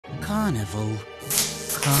carnival.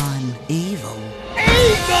 Con-evil.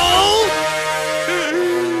 Evil?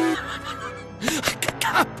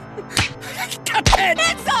 Cuphead!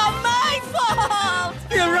 It's all my fault!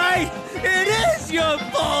 You're right! It is your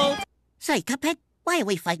fault! Say, Cuphead, why are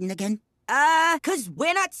we fighting again? 'Cause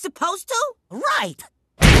we're not supposed to? Right!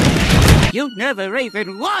 You never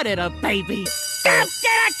even wanted a baby! I'm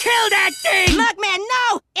gonna kill that thing! Mugman,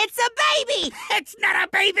 no! It's a baby! It's not a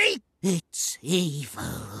baby! It's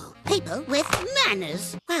evil. People with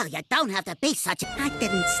manners. Well, you don't have to be such a... I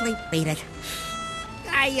didn't sleep, beat it.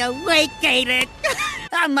 I awakened it!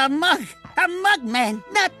 I'm a mugman,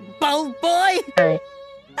 not Bold Boy!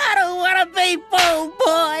 I don't wanna be Bold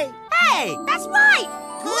Boy! Hey, that's right!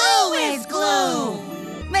 Glue is glue!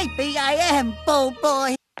 Maybe I am Bold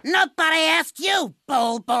Boy. Nobody asked you,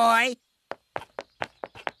 Bold Boy!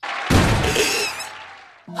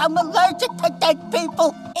 I'm allergic to dead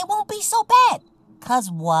people. It won't be so bad. 'Cause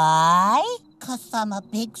why? 'Cause I'm a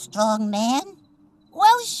big, strong man.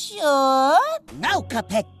 Well, sure. No,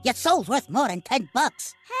 Cuphead, your soul's worth more than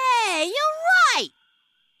 $10. Hey, you're right.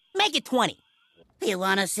 Make it 20. You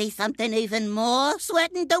want to see something even more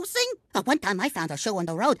sweat-inducing? One time I found a shoe on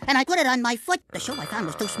the road, and I put it on my foot. The shoe I found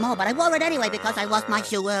was too small, but I wore it anyway because I lost my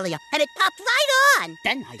shoe earlier, and it popped right on.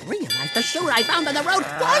 Then I realized the shoe I found on the road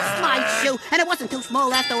was my shoe, and it wasn't too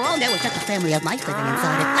small after all. There was just a family of mice living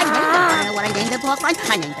inside it. I named them. I know what I named the pork one.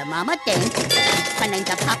 I named the Mama Ding. I named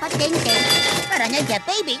the Papa Ding Ding. But I named your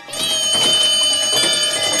baby.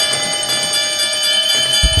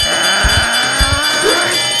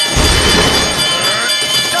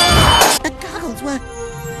 Were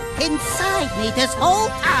inside me this whole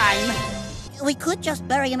time. We could just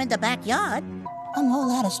bury him in the backyard. I'm all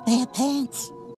out of spare pants.